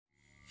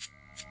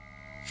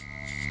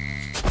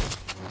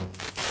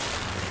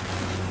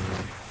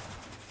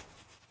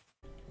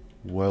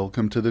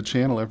Welcome to the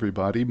channel,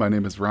 everybody. My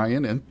name is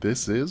Ryan, and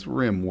this is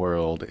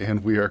RimWorld,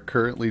 and we are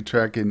currently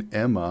tracking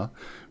Emma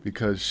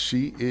because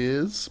she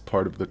is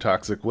part of the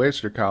toxic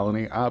waster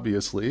colony.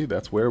 Obviously,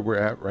 that's where we're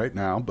at right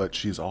now, but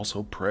she's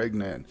also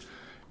pregnant,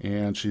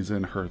 and she's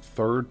in her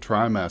third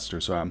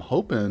trimester, so I'm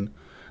hoping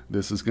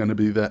this is going to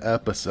be the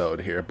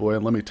episode here. Boy,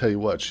 and let me tell you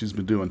what, she's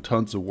been doing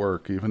tons of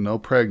work, even though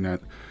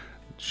pregnant.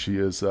 She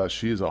is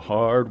a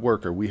hard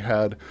worker. We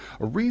had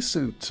a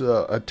recent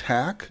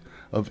attack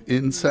of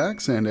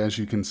insects, and as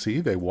you can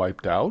see, they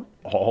wiped out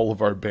all of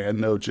our band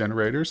node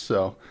generators,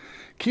 so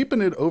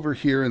keeping it over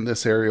here in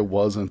this area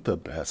wasn't the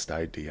best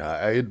idea.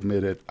 I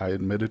admit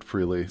it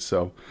freely.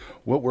 So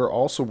what we're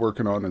also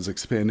working on is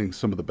expanding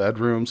some of the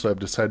bedrooms, so I've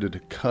decided to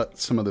cut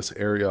some of this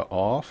area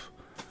off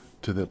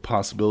to the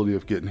possibility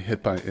of getting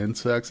hit by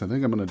insects. I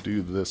think I'm going to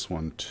do this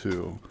one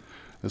too.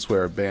 This way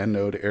our band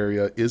node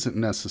area isn't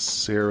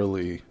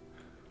necessarily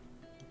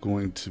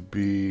going to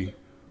be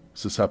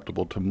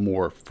susceptible to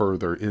more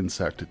further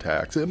insect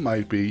attacks. It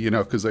might be, you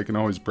know, because they can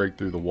always break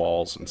through the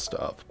walls and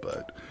stuff,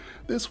 but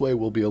this way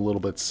we'll be a little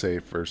bit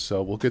safer.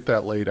 So we'll get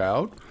that laid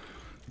out,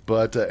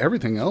 but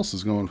everything else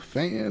is going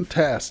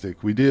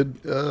fantastic. We did,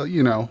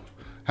 you know,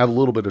 have a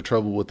little bit of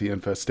trouble with the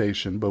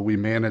infestation, but we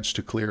managed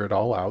to clear it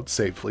all out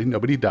safely.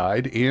 Nobody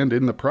died, and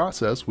in the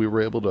process we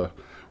were able to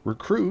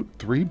recruit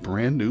 3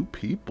 brand new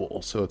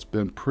people, so it's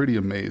been pretty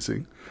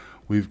amazing.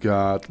 We've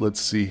got, let's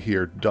see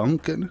here,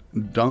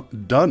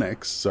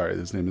 Dunnix. Sorry,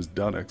 his name is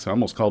Dunnix. I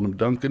almost called him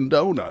Dunkin'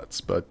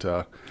 Donuts,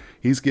 but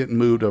he's getting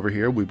moved over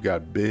here. We've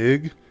got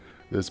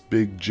this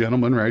big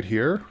gentleman right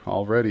here,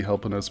 already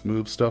helping us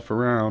move stuff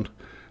around.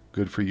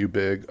 Good for you,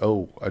 Big.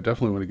 Oh, I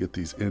definitely want to get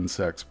these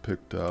insects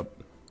picked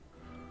up.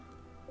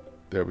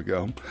 There we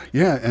go.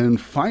 Yeah, and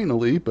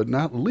finally, but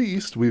not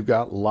least, we've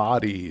got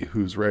Lottie,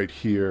 who's right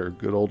here.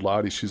 Good old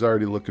Lottie. She's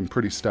already looking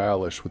pretty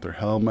stylish with her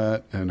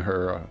helmet and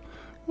her...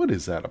 what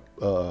is that?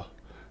 A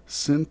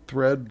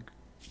synthread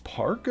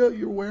parka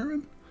you're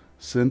wearing?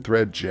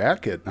 Synthread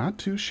jacket. Not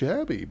too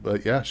shabby.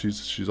 But yeah,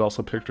 she's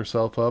also picked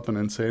herself up in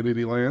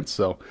Insanity Land.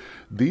 So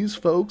these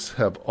folks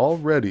have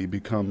already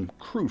become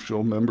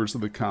crucial members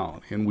of the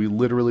colony. And we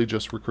literally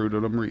just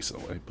recruited them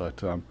recently.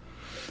 But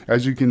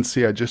as you can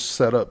see, I just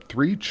set up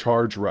 3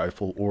 charge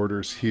rifle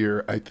orders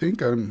here. I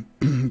think I'm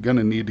going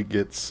to need to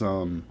get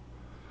some...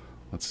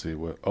 Let's see.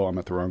 What. Oh, I'm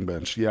at the wrong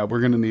bench. Yeah, we're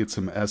going to need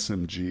some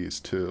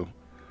SMGs too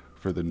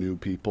for the new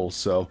people.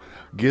 So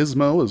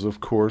Gizmo is of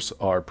course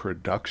our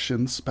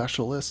production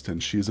specialist,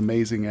 and she's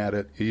amazing at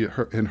it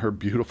in her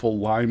beautiful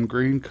lime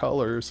green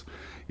colors.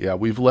 Yeah,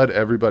 we've let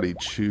everybody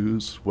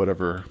choose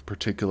whatever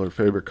particular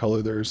favorite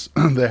color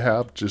they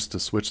have, just to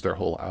switch their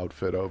whole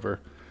outfit over.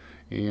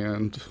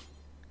 And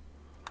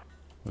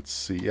let's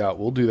see, yeah,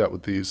 we'll do that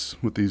with these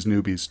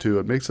newbies too.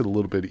 It makes it a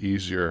little bit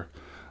easier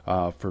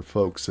for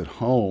folks at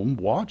home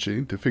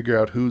watching to figure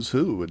out who's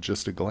who at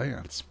just a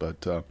glance.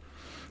 But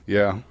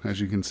yeah,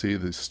 as you can see,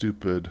 the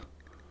stupid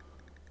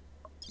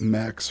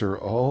mechs are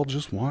all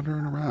just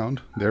wandering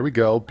around. There we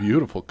go.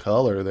 Beautiful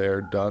color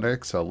there,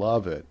 Dunnix. I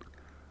love it.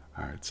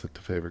 All right, set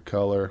the favorite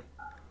color.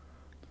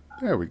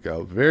 There we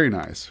go. Very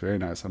nice. Very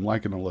nice. I'm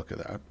liking the look of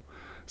that.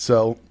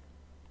 So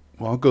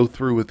I'll go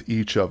through with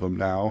each of them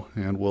now,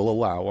 and we'll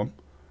allow them.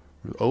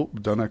 Oh,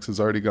 Dunnix is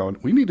already going.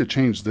 We need to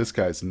change this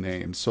guy's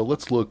name. So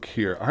let's look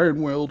here.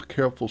 RimWorld,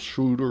 Careful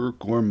Shooter,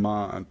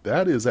 Gourmand.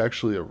 That is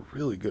actually a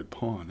really good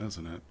pawn,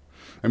 isn't it?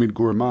 I mean,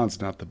 Gourmand's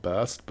not the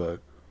best,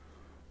 but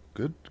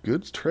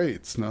good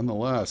traits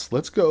nonetheless.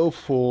 Let's go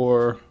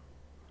for,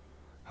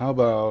 how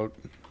about,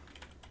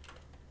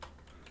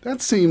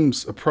 that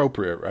seems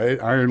appropriate,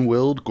 right?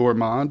 Iron-willed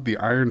Gourmand, the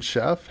Iron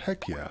Chef.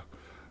 Heck yeah.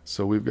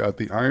 So we've got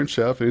the Iron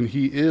Chef, and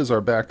he is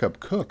our backup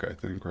cook, I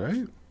think,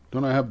 right?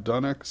 Don't I have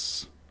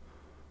Dunnix?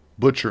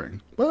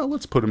 Butchering. Well,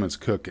 let's put him as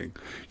cooking.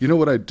 You know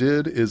what I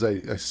did is I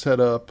set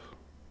up,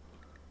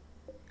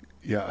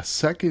 yeah, a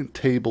second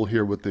table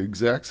here with the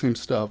exact same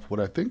stuff. What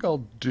I think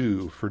I'll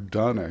do for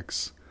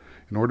Dunnix,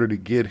 in order to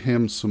get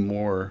him some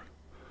more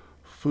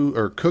food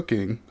or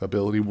cooking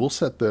ability, we'll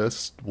set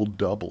this, we'll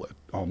double it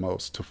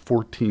almost to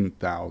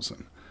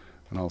 14,000.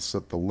 And I'll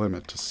set the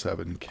limit to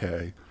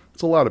 7K.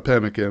 It's a lot of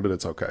pemmican, but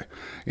it's okay.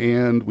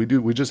 And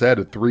we just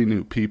added 3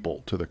 new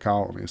people to the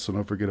colony, so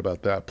don't forget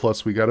about that.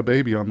 Plus, we got a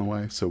baby on the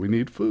way, so we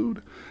need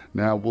food.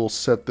 Now, we'll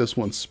set this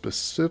one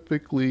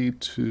specifically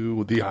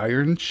to the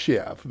Iron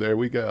Chef. There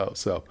we go.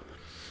 So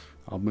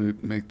I'll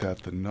make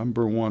that the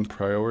 #1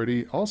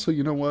 priority. Also,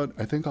 you know what?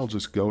 I think I'll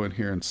just go in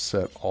here and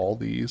set all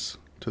these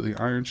to the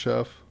Iron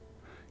Chef.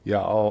 Yeah,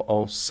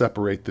 I'll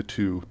separate the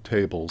 2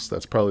 tables.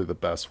 That's probably the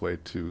best way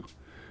to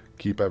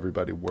keep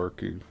everybody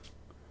working.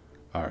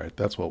 All right,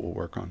 that's what we'll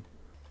work on.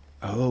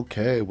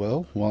 Okay,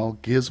 well, while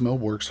Gizmo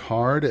works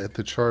hard at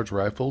the charge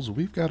rifles,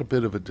 we've got a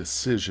bit of a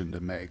decision to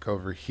make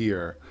over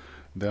here.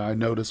 I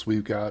notice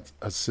we've got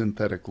a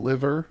synthetic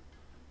liver,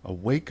 a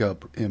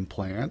wake-up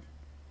implant,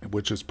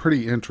 which is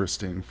pretty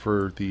interesting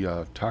for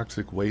the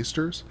toxic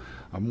wasters.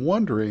 I'm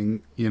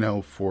wondering, you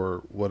know,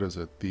 for, what is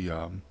it, the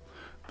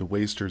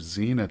waster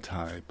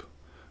xenotype,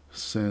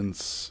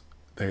 since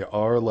they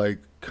are like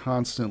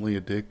constantly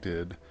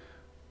addicted.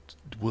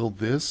 Will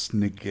this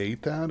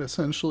negate that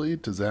essentially?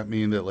 Does that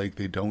mean that like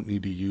they don't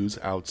need to use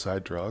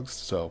outside drugs?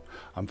 So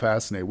I'm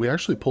fascinated. We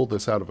actually pulled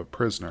this out of a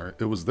prisoner.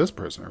 It was this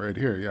prisoner right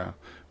here. Yeah,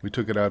 we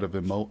took it out of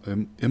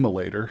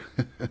immolator.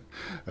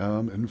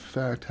 In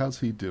fact,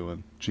 how's he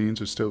doing?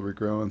 Genes are still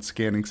regrowing.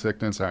 Scanning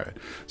sickness. All right.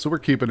 So we're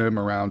keeping him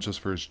around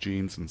just for his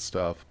genes and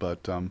stuff.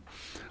 But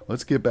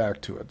let's get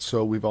back to it.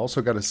 So we've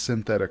also got a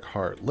synthetic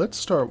heart. Let's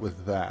start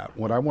with that.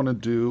 What I want to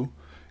do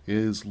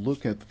is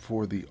look at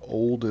for the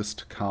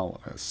oldest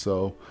colonists.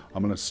 So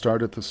I'm going to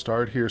start at the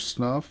start here,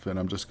 snuff, and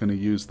I'm just going to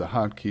use the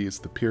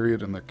hotkeys, the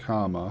period and the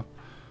comma,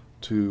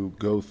 to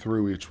go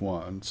through each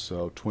one.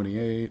 So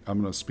 28, I'm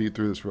going to speed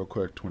through this real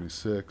quick.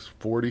 26,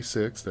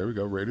 46, there we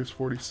go, Raiders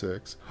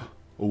 46.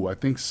 Oh, I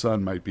think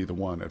Sun might be the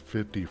one at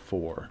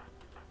 54.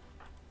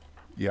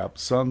 Yep,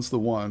 Sun's the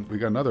one. We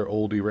got another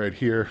oldie right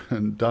here,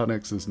 and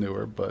Dunix is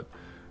newer, but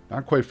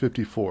not quite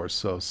 54.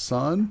 So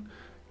Sun,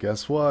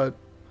 guess what?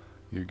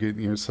 You're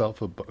getting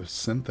yourself a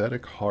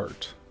synthetic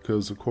heart.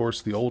 Because, of course,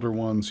 the older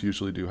ones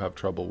usually do have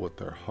trouble with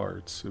their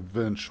hearts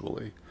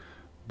eventually.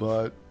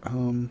 But,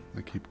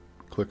 I keep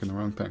clicking the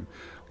wrong thing.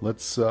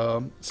 Let's,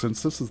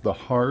 since this is the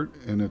heart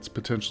and it's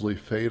potentially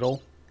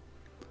fatal,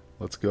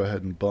 let's go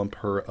ahead and bump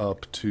her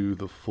up to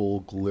the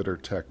full Glitter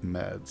Tech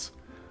meds.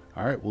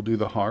 Alright, we'll do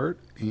the heart.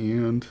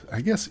 And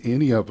I guess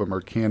any of them are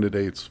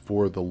candidates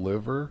for the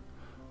liver.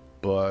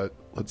 But,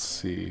 let's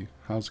see.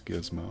 How's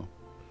Gizmo?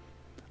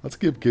 Let's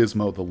give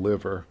Gizmo the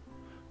liver,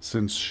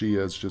 since she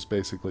is just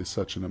basically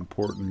such an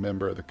important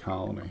member of the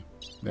colony.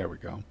 There we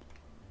go.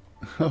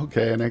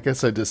 Okay, and I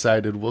guess I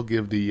decided we'll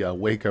give the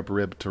wake-up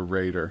rib to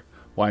Raider.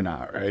 Why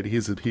not, right?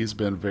 He's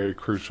been a very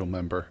crucial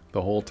member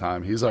the whole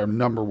time. He's our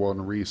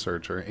 #1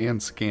 researcher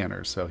and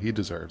scanner, so he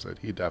deserves it.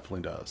 He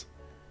definitely does.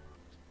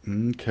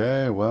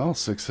 Okay, well,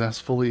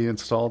 successfully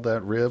installed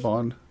that rib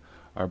on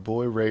our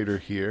boy Raider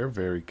here.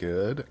 Very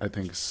good. I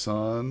think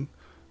Sun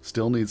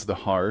still needs the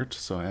heart,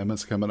 so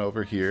Emma's coming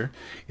over here.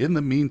 In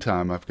the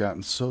meantime, I've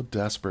gotten so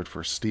desperate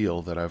for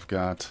steel that I've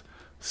got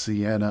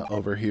Sienna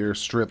over here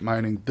strip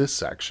mining this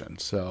section.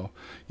 So,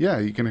 yeah,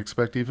 you can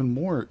expect even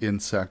more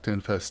insect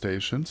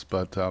infestations,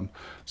 but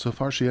so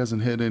far she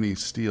hasn't hit any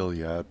steel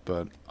yet,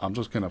 but I'm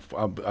just going to...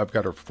 I've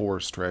got her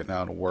forced right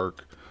now to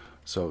work.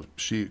 So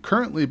she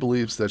currently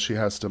believes that she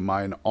has to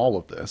mine all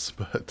of this,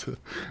 but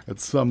at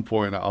some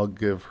point I'll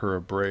give her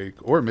a break,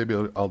 or maybe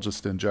I'll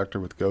just inject her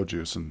with Go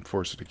Juice and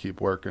force her to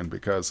keep working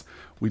because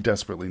we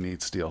desperately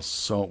need steel.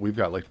 So we've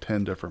got like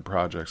 10 different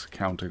projects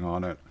counting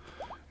on it,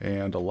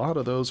 and a lot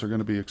of those are going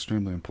to be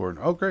extremely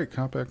important. Oh great,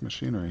 compact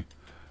machinery.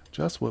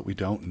 Just what we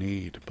don't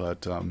need,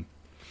 but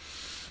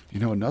you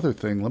know, another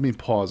thing, let me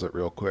pause it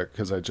real quick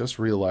because I just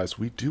realized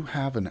we do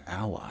have an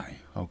ally.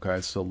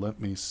 Okay, so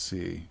let me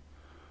see.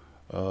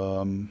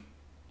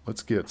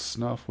 Let's get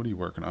Snuff. What are you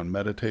working on?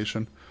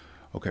 Meditation.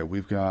 Okay,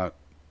 we've got...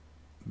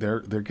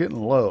 They're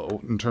getting low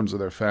in terms of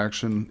their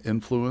faction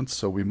influence,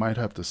 so we might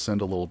have to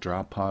send a little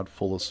drop pod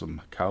full of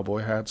some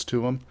cowboy hats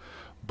to them.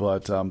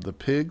 But the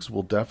pigs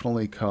will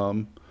definitely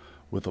come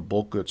with a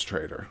bulk goods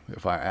trader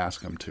if I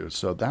ask them to.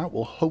 So that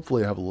will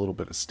hopefully have a little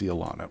bit of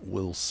steel on it.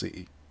 We'll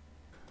see.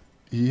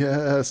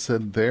 Yes,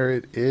 and there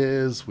it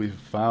is. We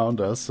found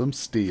us some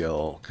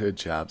steel. Good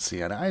job,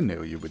 Sienna. I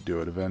knew you would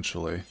do it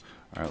eventually.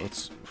 All right,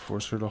 let's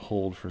force her to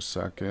hold for a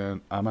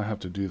second. I'm gonna have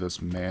to do this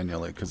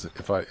manually because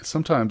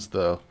sometimes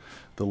the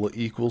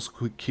equals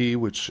key,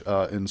 which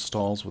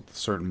installs with a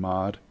certain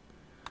mod,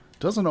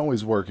 doesn't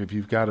always work if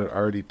you've got it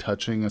already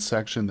touching a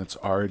section that's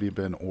already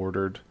been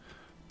ordered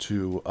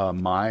to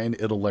mine.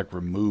 It'll like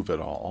remove it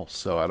all,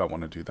 so I don't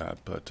want to do that.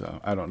 But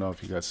I don't know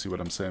if you guys see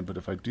what I'm saying. But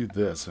if I do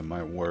this, it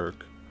might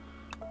work.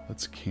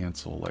 Let's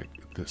cancel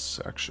like this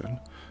section.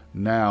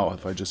 Now,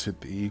 if I just hit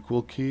the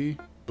equal key,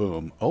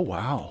 boom. Oh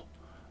wow.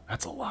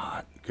 That's a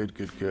lot. Good,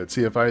 good, good.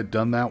 See, if I had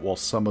done that while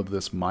some of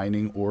this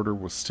mining order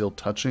was still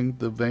touching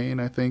the vein,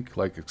 I think,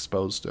 like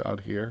exposed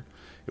out here,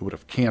 it would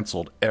have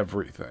canceled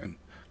everything.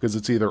 Because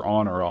it's either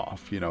on or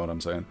off, you know what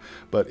I'm saying?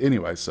 But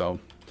anyway,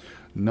 so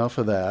enough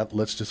of that.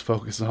 Let's just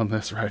focus on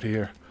this right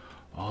here.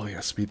 Oh,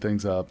 yeah, speed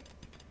things up.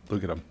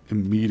 Look at them.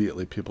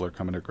 Immediately people are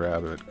coming to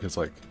grab it. Because,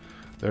 like,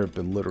 there have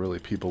been literally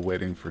people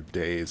waiting for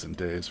days and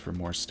days for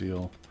more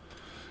steel.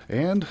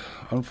 And,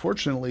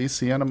 unfortunately,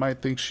 Sienna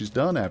might think she's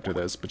done after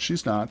this, but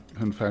she's not.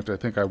 In fact, I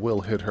think I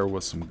will hit her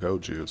with some Go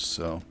Juice,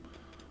 so...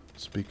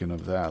 Speaking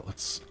of that,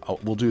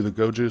 we'll do the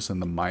Go Juice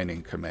and the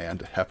mining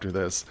command after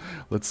this.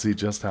 Let's see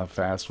just how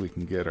fast we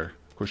can get her.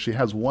 Of course, she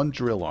has one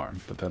drill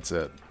arm, but that's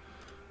it.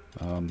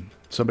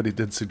 Somebody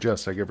did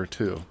suggest I give her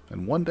 2,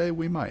 and one day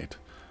we might.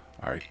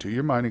 Alright, do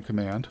your mining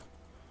command.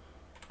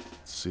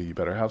 Let's see, you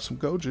better have some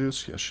Go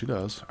Juice. Yes, she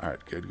does.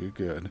 Alright, good, good,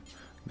 good.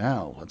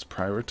 Now, let's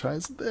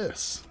prioritize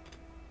this.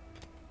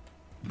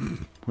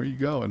 Where are you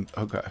going?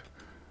 Okay.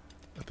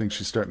 I think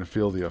she's starting to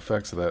feel the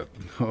effects of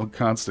that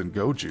constant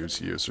Go Juice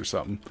use or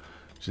something.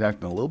 She's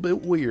acting a little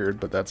bit weird,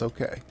 but that's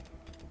okay.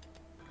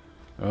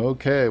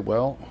 Okay,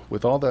 well,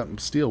 with all that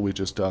steel we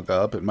just dug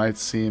up, it might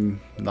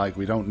seem like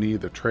we don't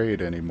need the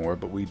trade anymore,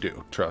 but we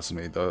do. Trust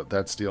me,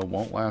 that steel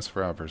won't last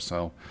forever.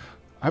 So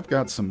I've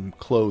got some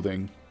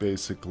clothing,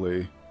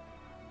 basically,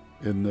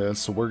 in this.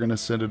 So we're going to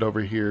send it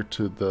over here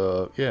to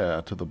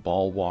to the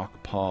ball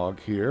walk pog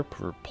here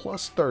for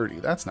plus 30.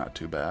 That's not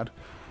too bad.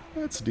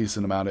 That's a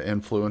decent amount of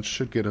influence.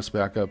 Should get us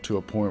back up to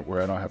a point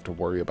where I don't have to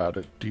worry about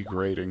it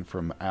degrading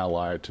from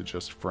ally to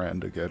just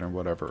friend again or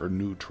whatever, or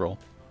neutral.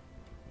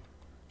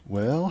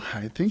 Well,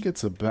 I think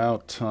it's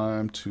about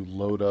time to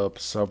load up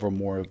several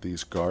more of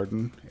these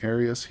garden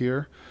areas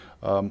here.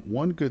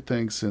 One good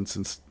thing,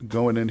 since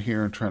going in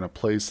here and trying to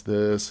place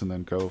this and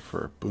then go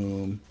for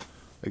boom,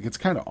 like it's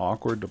kind of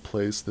awkward to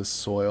place this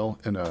soil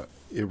in a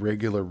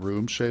irregular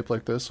room shape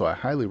like this, so I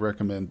highly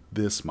recommend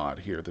this mod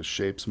here, the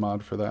shapes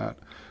mod for that.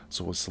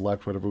 So we'll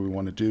select whatever we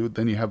want to do.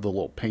 Then you have the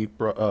little paint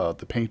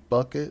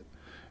bucket,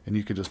 and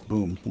you can just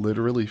boom,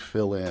 literally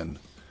fill in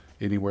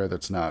anywhere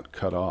that's not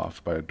cut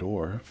off by a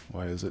door.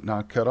 Why is it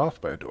not cut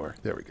off by a door?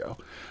 There we go.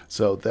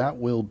 So that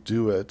will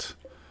do it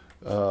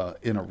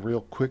in a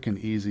real quick and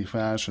easy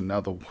fashion.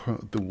 Now the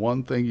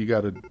one thing you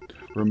got to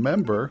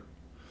remember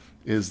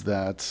is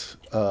that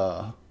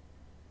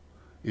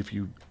if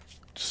you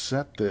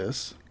set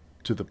this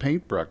to the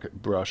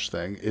paintbrush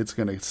thing, it's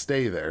going to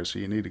stay there. So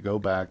you need to go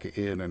back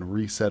in and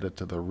reset it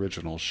to the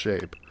original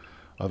shape.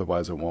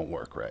 Otherwise it won't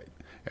work right.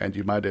 And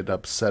you might end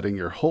up setting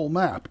your whole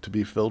map to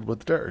be filled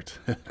with dirt.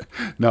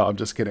 No, I'm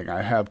just kidding.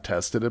 I have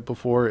tested it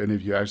before, and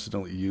if you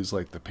accidentally use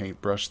like the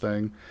paintbrush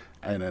thing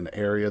in an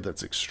area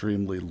that's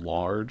extremely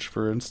large,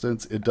 for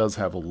instance, it does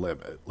have a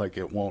limit. Like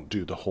it won't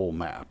do the whole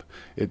map.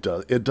 It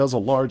does a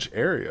large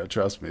area,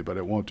 trust me, but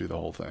it won't do the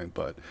whole thing.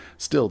 But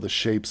still, the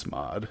shapes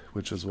mod,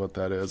 which is what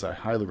that is, I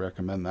highly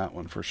recommend that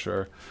one for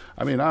sure.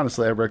 I mean,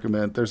 honestly, I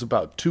recommend, there's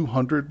about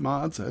 200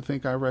 mods I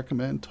think I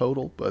recommend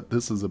total, but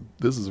this is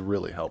a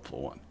really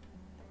helpful one.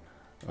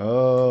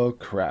 Oh,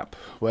 crap.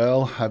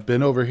 Well, I've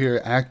been over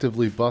here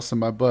actively busting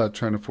my butt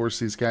trying to force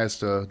these guys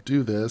to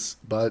do this,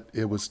 but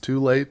it was too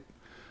late.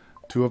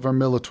 Two of our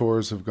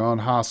militors have gone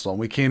hostile, and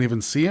we can't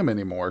even see them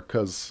anymore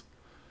because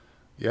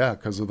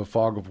of the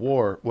fog of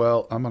war.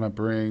 Well, we'll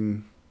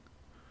bring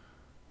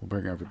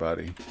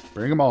everybody.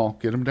 Bring them all.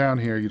 Get them down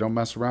here. You don't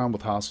mess around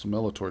with hostile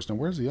militors. Now,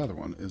 where's the other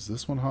one? Is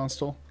this one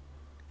hostile?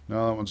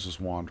 No, that one's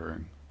just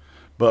wandering.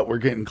 But we're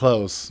getting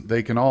close.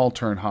 They can all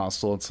turn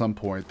hostile at some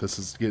point. This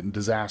is getting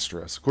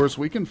disastrous. Of course,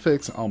 we can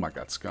fix... Oh my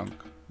god, skunk.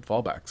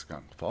 Fall back,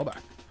 skunk. Fall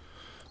back.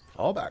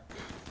 Fall back.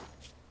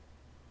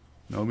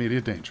 No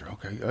immediate danger.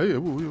 Okay.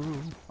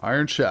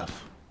 Iron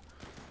Chef.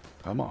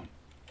 Come on.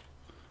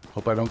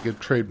 Hope I don't get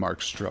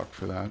trademark struck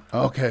for that.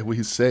 Okay,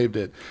 we saved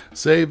it.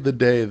 Saved the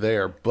day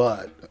there,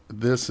 but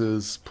this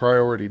is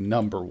priority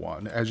number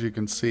one. As you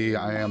can see,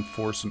 I am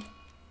forcing...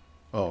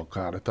 Oh,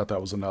 God, I thought that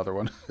was another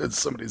one.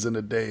 Somebody's in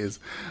a daze.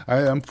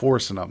 I am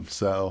forcing them.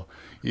 So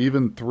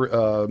even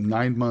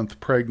 9-month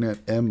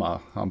pregnant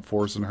Emma, I'm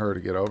forcing her to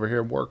get over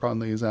here and work on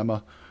these,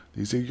 Emma.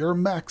 These are your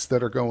mechs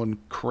that are going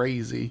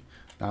crazy.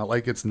 Not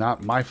like it's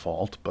not my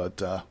fault, but,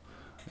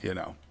 you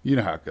know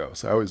how it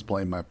goes. I always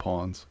blame my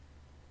pawns.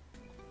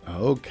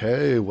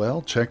 Okay,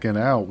 well, checking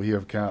out. We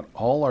have got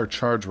all our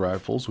charge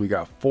rifles. We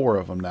got 4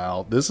 of them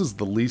now. This is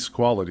the least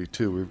quality,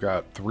 too. We've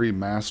got 3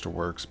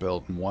 Masterworks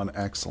built and 1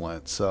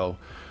 Excellent. So,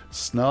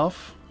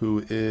 Snuff,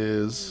 who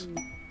is...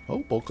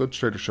 Oh, Bulk Goods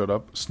Trader showed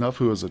up. Snuff,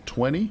 who is a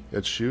 20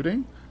 at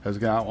shooting, has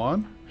got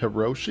one.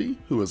 Hiroshi,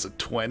 who is a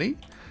 20.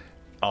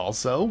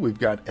 Also, we've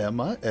got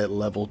Emma at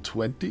level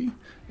 20.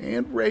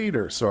 And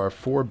Raider. So our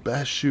 4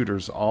 best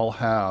shooters all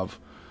have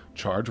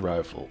charge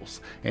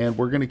rifles, and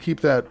we're going to keep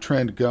that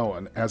trend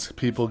going. As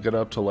people get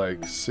up to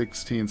like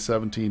 16,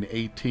 17,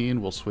 18,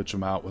 we'll switch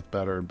them out with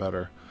better and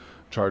better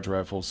charge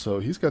rifles. So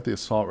he's got the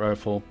assault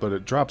rifle, but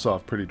it drops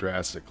off pretty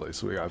drastically.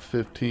 So we got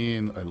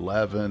 15,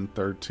 11,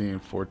 13,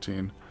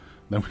 14,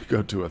 then we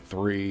go to a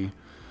 3.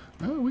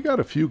 We got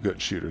a few good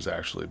shooters,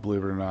 actually,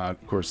 believe it or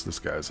not. Of course, this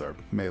guy's our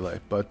melee.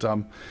 But,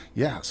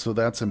 yeah, so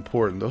that's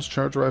important. Those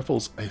charge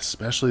rifles,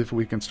 especially if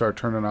we can start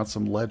turning out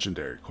some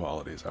legendary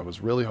qualities. I was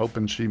really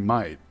hoping she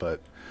might,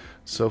 but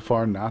so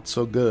far, not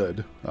so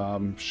good.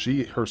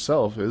 She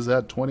herself is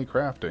at 20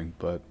 crafting,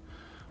 but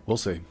we'll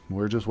see.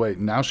 We're just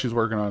waiting. Now she's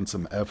working on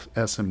some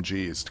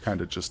SMGs,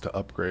 kind of just to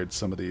upgrade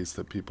some of these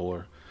that people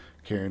are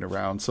carrying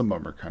around. Some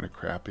of them are kind of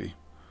crappy.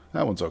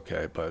 That one's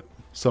okay, but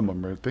some of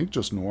them are, I think,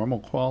 just normal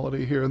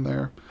quality here and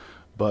there.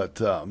 But,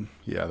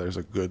 yeah, there's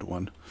a good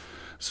one.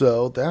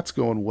 So that's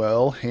going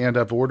well. And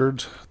I've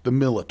ordered the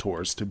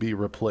Militors to be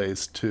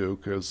replaced, too,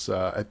 because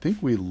I think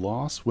we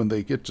lost when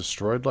they get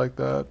destroyed like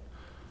that.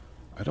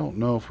 I don't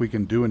know if we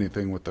can do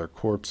anything with their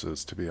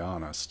corpses, to be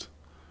honest.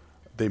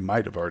 They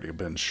might have already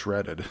been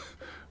shredded.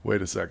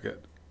 Wait a second.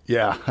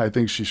 Yeah, I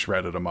think she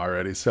shredded them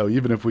already. So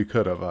even if we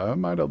could have, I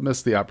might have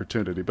missed the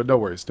opportunity. But no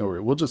worries, no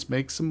worries. We'll just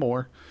make some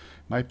more.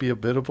 Might be a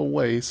bit of a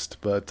waste,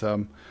 but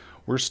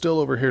we're still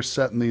over here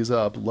setting these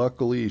up.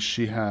 Luckily,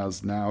 she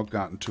has now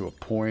gotten to a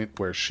point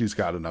where she's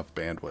got enough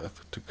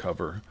bandwidth to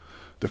cover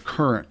the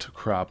current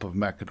crop of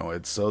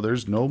mechanoids, so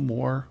there's no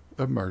more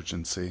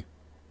emergency.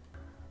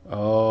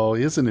 Oh,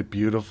 isn't it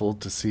beautiful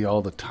to see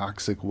all the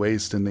toxic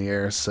waste in the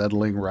air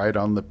settling right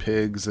on the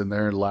pigs and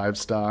their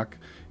livestock?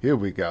 Here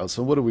we go.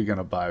 So what are we going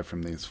to buy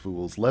from these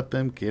fools? Let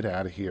them get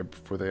out of here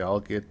before they all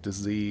get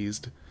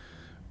diseased.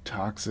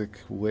 Toxic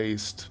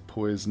waste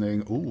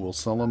poisoning. Ooh, we'll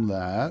sell them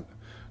that.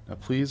 Now,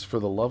 please, for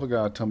the love of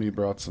God, tell me you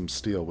brought some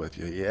steel with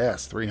you.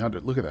 Yes,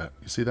 300. Look at that.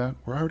 You see that?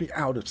 We're already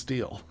out of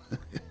steel.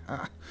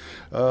 What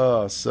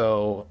else?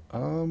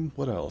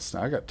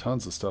 Now, I got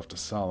tons of stuff to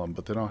sell them,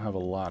 but they don't have a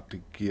lot to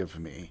give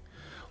me.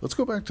 Let's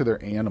go back to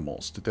their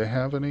animals. Did they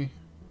have any?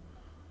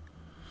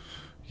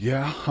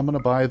 Yeah, I'm going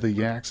to buy the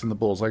yaks and the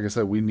bulls. Like I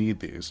said, we need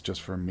these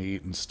just for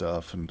meat and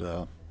stuff,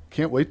 and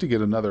can't wait to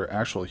get another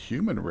actual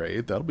human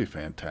raid. That'll be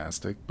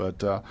fantastic.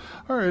 But, all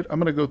right, I'm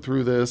going to go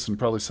through this and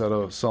probably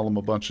sell them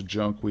a bunch of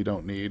junk we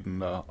don't need.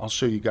 And I'll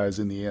show you guys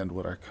in the end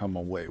what I come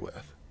away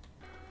with.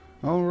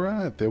 All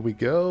right, there we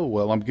go.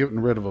 Well, I'm getting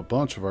rid of a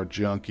bunch of our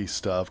junky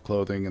stuff,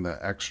 clothing and the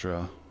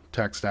extra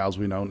textiles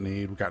we don't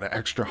need. We got an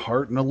extra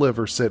heart and a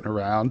liver sitting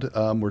around.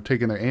 We're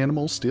taking their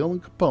animals, steel,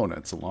 and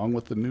components along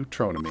with the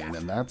neutroamine,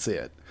 and that's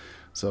it.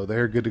 So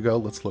they're good to go.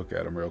 Let's look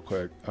at them real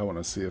quick. I want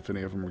to see if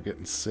any of them are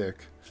getting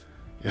sick.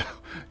 Yeah,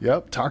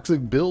 yep,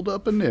 toxic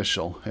buildup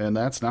initial, and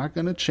that's not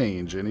going to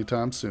change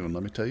anytime soon,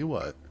 let me tell you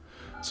what.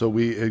 So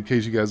in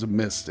case you guys have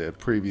missed it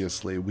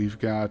previously, we've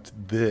got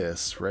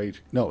this, right?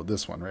 No,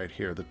 this one right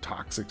here, the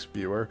toxic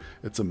spewer.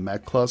 It's a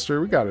mech cluster.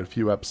 We got it a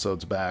few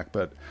episodes back,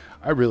 but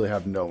I really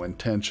have no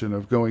intention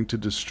of going to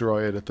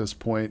destroy it at this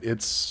point.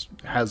 It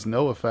has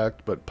no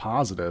effect but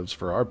positives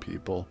for our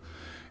people.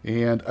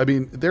 And, I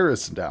mean, there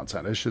is some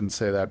downside. I shouldn't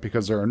say that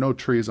because there are no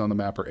trees on the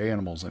map or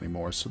animals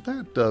anymore. So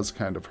that does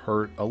kind of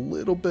hurt a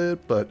little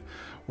bit, but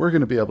we're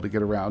going to be able to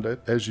get around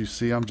it. As you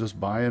see, I'm just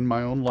buying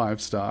my own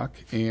livestock,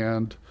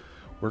 and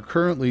we're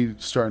currently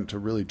starting to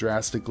really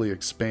drastically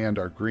expand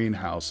our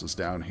greenhouses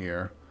down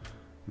here.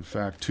 In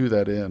fact, to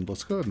that end,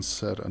 let's go ahead and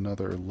set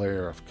another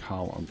layer of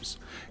columns.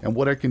 And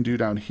what I can do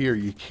down here,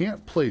 you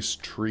can't place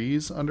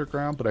trees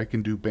underground, but I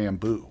can do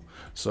bamboo.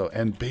 So,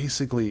 and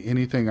basically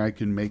anything I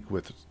can make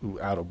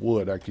out of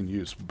wood, I can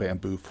use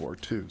bamboo for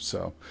too.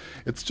 So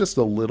it's just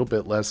a little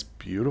bit less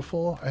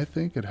beautiful, I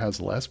think. It has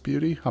less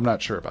beauty. I'm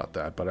not sure about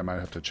that, but I might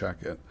have to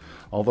check it.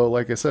 Although,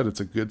 like I said, it's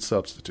a good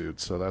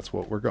substitute, so that's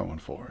what we're going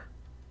for.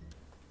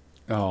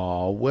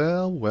 Oh,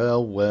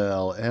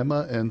 well,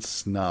 Emma and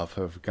Snuff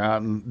have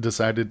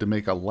decided to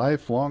make a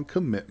lifelong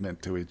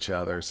commitment to each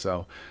other.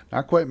 So,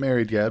 not quite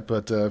married yet,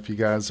 but if you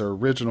guys are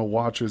original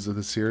watchers of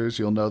the series,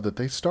 you'll know that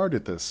they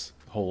started this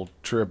whole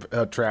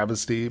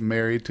travesty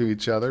married to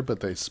each other, but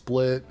they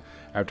split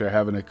after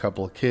having a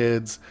couple of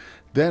kids.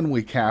 Then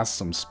we cast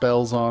some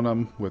spells on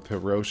them with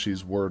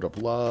Hiroshi's word of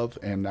love,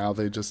 and now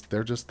they're just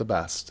the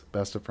best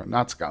of friends.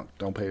 Not Skunk,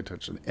 don't pay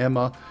attention.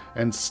 Emma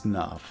and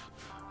Snuff.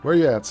 Where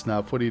you at,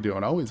 Snuff? What are you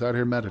doing? Oh, he's out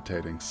here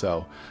meditating.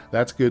 So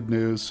that's good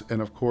news. And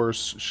of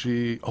course,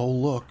 oh,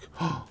 look.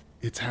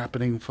 It's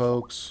happening,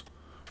 folks.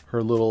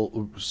 Her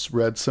little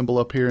red symbol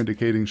up here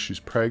indicating she's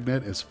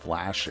pregnant is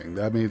flashing.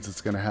 That means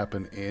it's going to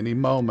happen any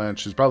moment.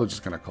 She's probably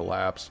just going to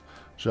collapse.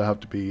 She'll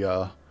have to be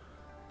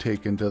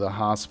taken to the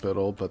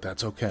hospital, but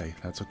that's okay.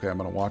 That's okay. I'm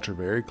going to watch her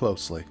very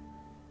closely.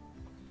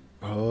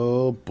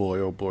 Oh boy,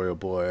 oh boy, oh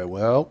boy.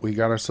 Well, we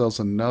got ourselves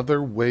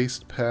another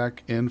waste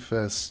pack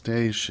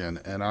infestation,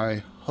 and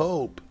I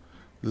hope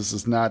this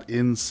is not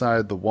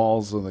inside the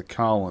walls of the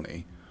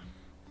colony.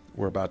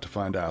 We're about to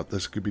find out.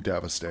 This could be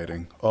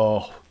devastating.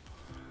 Oh,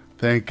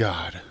 thank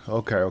God.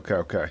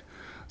 Okay.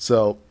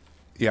 So,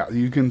 yeah,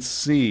 you can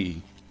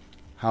see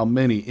how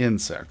many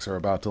insects are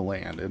about to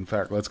land. In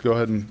fact, let's go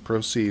ahead and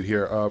proceed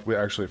here.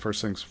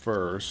 First things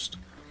first.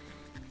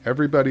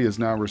 Everybody is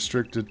now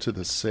restricted to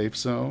the safe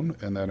zone,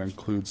 and that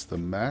includes the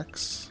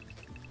mechs.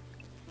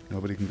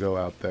 Nobody can go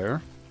out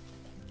there.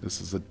 This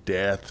is a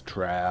death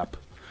trap.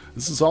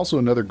 This is also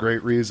another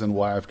great reason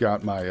why I've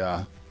got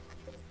my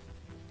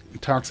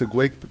toxic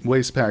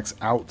waste packs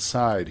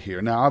outside here.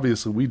 Now,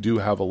 obviously, we do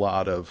have a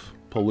lot of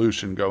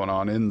pollution going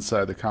on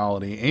inside the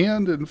colony,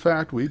 and in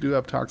fact, we do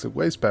have toxic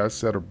waste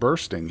packs that are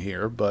bursting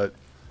here, but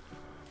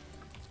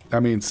I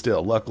mean,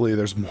 still, luckily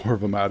there's more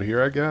of them out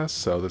here, I guess.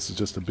 So this is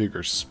just a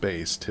bigger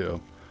space, too.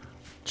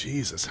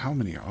 Jesus, how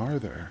many are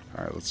there?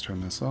 All right, let's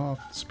turn this off,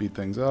 speed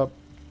things up.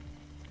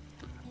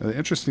 Now, the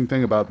interesting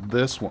thing about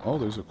this one... Oh,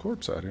 there's a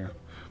corpse out here.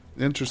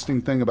 The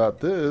interesting thing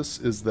about this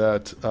is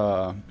that,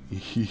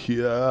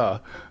 yeah,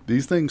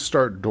 these things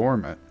start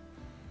dormant.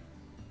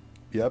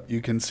 Yep,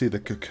 you can see the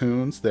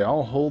cocoons. They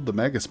all hold the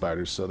mega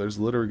spiders, so there's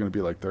literally going to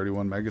be like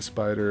 31 mega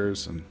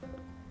spiders and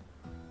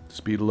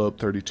speedelope,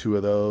 32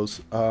 of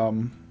those.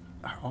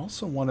 I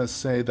also want to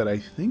say that I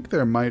think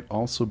there might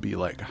also be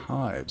like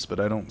hives, but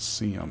I don't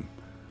see them.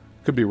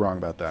 Could be wrong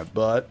about that,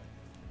 but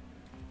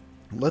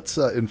let's,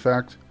 in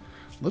fact,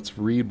 let's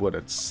read what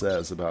it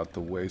says about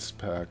the waste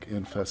pack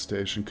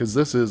infestation, because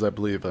this is, I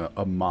believe,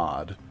 a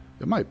mod.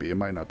 It might be, it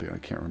might not be, I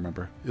can't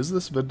remember. Is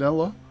this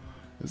vanilla?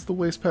 Is the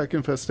waste pack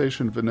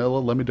infestation vanilla?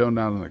 Let me know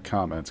down in the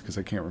comments because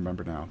I can't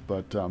remember now.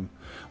 But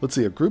let's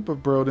see. A group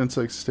of burrowed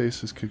insect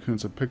stasis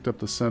cocoons have picked up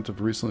the scent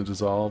of recently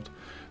dissolved.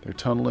 They're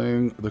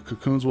tunneling. The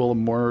cocoons will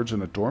emerge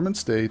in a dormant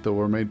state that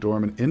will remain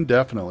dormant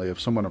indefinitely.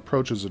 If someone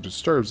approaches or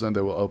disturbs them,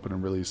 they will open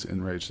and release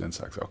enraged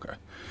insects. Okay.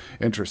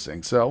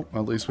 Interesting. So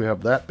at least we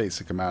have that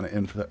basic amount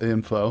of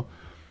info.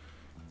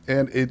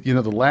 And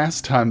the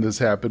last time this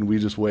happened, we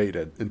just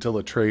waited until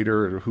a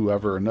trader or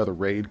whoever, another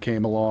raid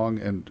came along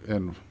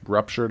and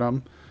ruptured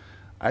them.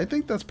 I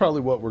think that's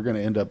probably what we're going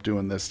to end up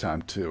doing this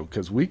time too,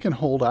 because we can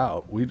hold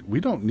out. We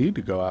don't need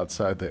to go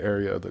outside the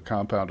area of the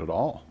compound at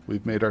all.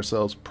 We've made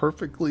ourselves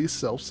perfectly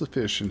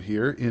self-sufficient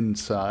here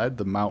inside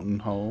the mountain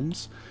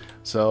homes.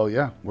 So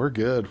yeah, we're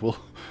good. Well,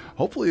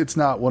 hopefully it's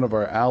not one of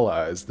our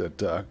allies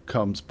that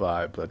comes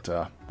by, but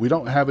we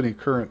don't have any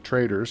current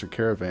traders or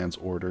caravans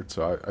ordered,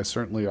 so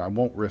I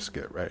won't risk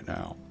it right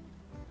now.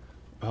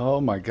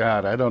 Oh my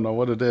God, I don't know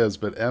what it is,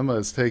 but Emma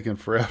is taking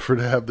forever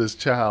to have this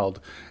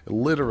child.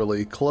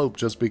 Literally, Clope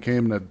just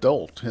became an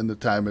adult in the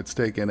time it's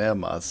taken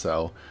Emma.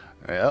 So,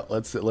 yeah,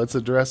 let's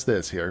address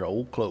this here.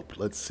 Old Clope,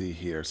 let's see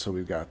here. So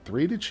we've got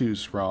 3 to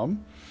choose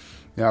from.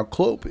 Now,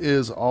 Clope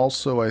is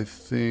also, I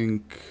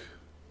think,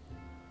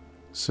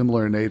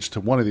 similar in age to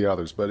one of the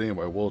others. But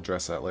anyway, we'll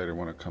address that later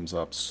when it comes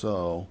up.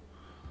 So,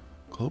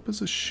 Clope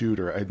is a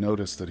shooter. I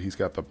noticed that he's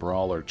got the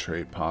brawler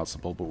trait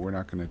possible, but we're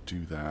not going to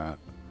do that.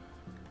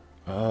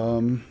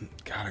 God,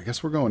 I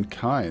guess we're going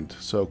kind.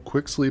 So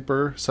quick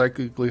sleeper,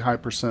 psychically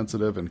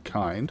hypersensitive, and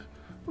kind.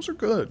 Those are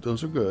good.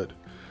 Those are good.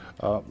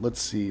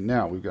 Let's see.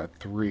 Now we've got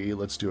 3.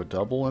 Let's do a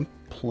double in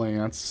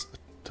plants,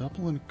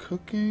 double in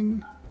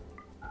cooking.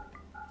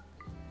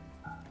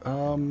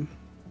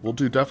 We'll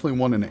do definitely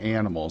 1 in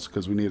animals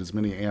because we need as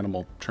many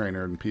animal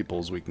trainer and people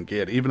as we can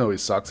get. Even though he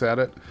sucks at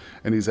it,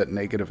 and he's at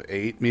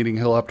 -8, meaning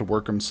he'll have to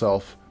work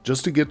himself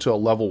just to get to a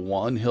level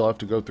 1. He'll have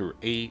to go through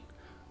 8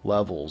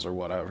 levels or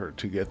whatever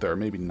to get there,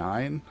 maybe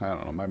 9. I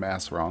don't know, my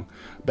math's wrong,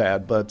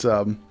 bad, but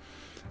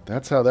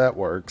that's how that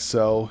works.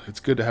 So it's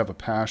good to have a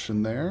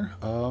passion there.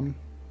 All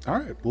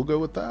right, we'll go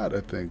with that,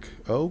 I think.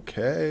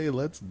 Okay,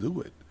 let's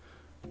do it.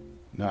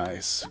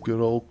 Nice,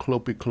 good old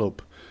Clopey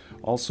Clope.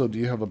 Also, do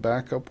you have a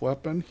backup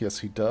weapon? Yes,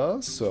 he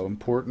does. So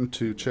important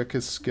to check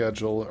his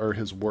schedule or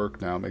his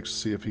work now.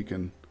 See if he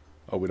can.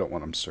 Oh, we don't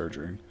want him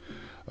surgering.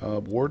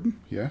 Warden,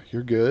 yeah,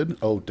 you're good.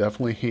 Oh,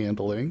 definitely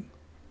handling.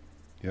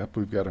 Yep,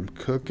 we've got him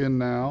cooking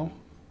now.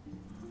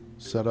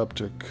 Set up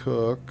to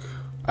cook.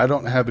 I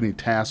don't have any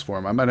tasks for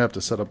him. I might have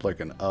to set up like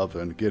an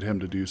oven, get him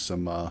to do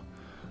some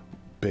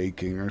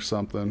baking or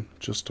something,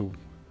 just to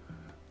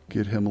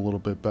get him a little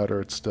bit better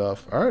at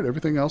stuff. All right,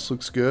 everything else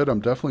looks good. I'm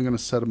definitely going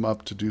to set him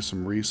up to do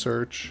some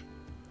research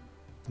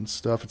and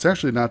stuff. It's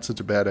actually not such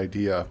a bad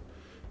idea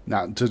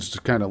not to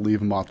just kind of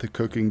leave him off the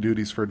cooking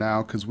duties for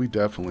now, because we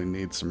definitely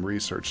need some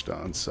research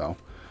done. So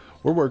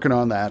we're working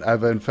on that.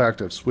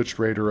 I've switched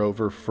Raider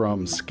over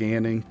from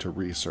scanning to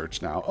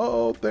research now.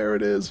 Oh, there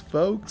it is,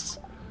 folks.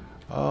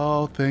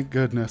 Oh, thank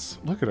goodness.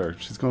 Look at her.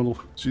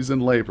 She's in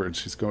labor and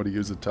she's going to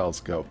use a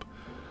telescope.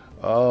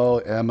 Oh,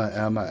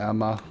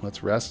 Emma.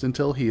 Let's rest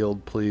until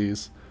healed,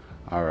 please.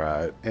 All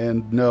right.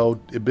 And no,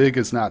 Big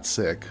is not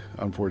sick,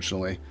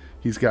 unfortunately.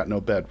 He's got no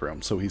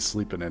bedroom, so he's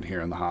sleeping in here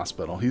in the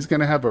hospital. He's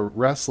going to have a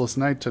restless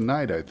night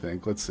tonight, I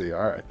think. Let's see.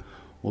 All right.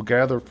 We'll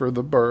gather for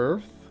the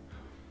birth.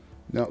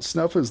 Now,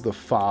 Snuff is the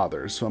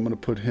father, so I'm going to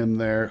put him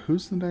there.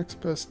 Who's the next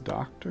best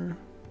doctor?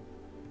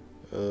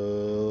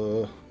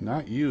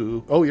 Not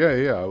you. Oh,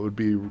 yeah. It would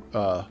be,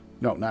 no,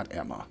 not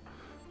Emma.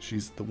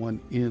 She's the one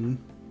in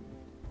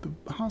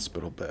the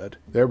hospital bed.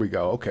 There we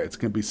go. Okay, it's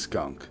going to be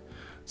Skunk.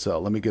 So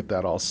let me get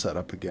that all set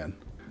up again.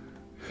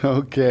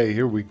 Okay,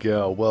 here we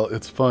go. Well,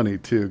 it's funny,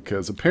 too,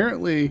 because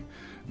apparently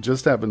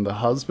just having the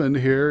husband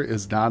here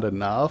is not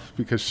enough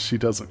because she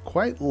doesn't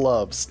quite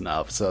love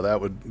Snuff, so that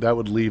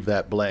would leave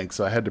that blank.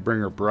 So I had to bring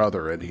her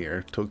brother in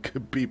here to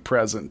be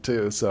present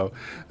too, so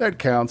that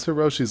counts.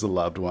 Hiroshi's a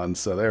loved one,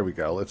 so there we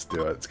go. Let's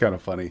do it. It's kind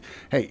of funny.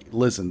 Hey,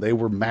 listen, they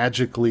were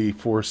magically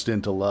forced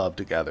into love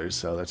together,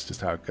 so that's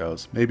just how it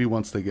goes. Maybe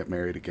once they get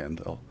married again,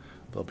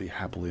 they'll be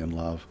happily in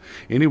love.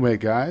 Anyway,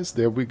 guys,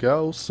 there we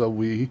go. So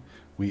we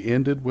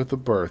ended with a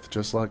birth,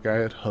 just like I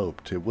had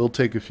hoped. It will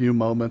take a few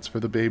moments for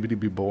the baby to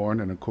be born,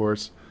 and of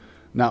course,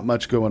 not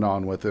much going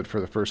on with it for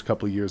the first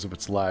couple of years of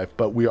its life,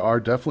 but we are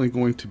definitely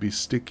going to be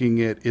sticking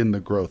it in the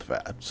growth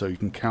vat, so you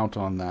can count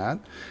on that.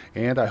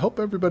 And I hope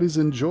everybody's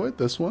enjoyed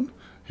this one.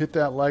 Hit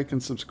that like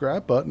and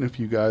subscribe button if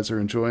you guys are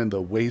enjoying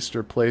the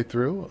Waster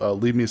playthrough.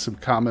 Leave me some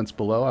comments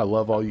below. I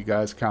love all you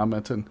guys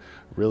commenting.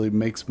 It really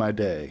makes my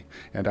day.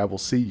 And I will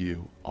see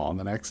you on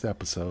the next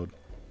episode.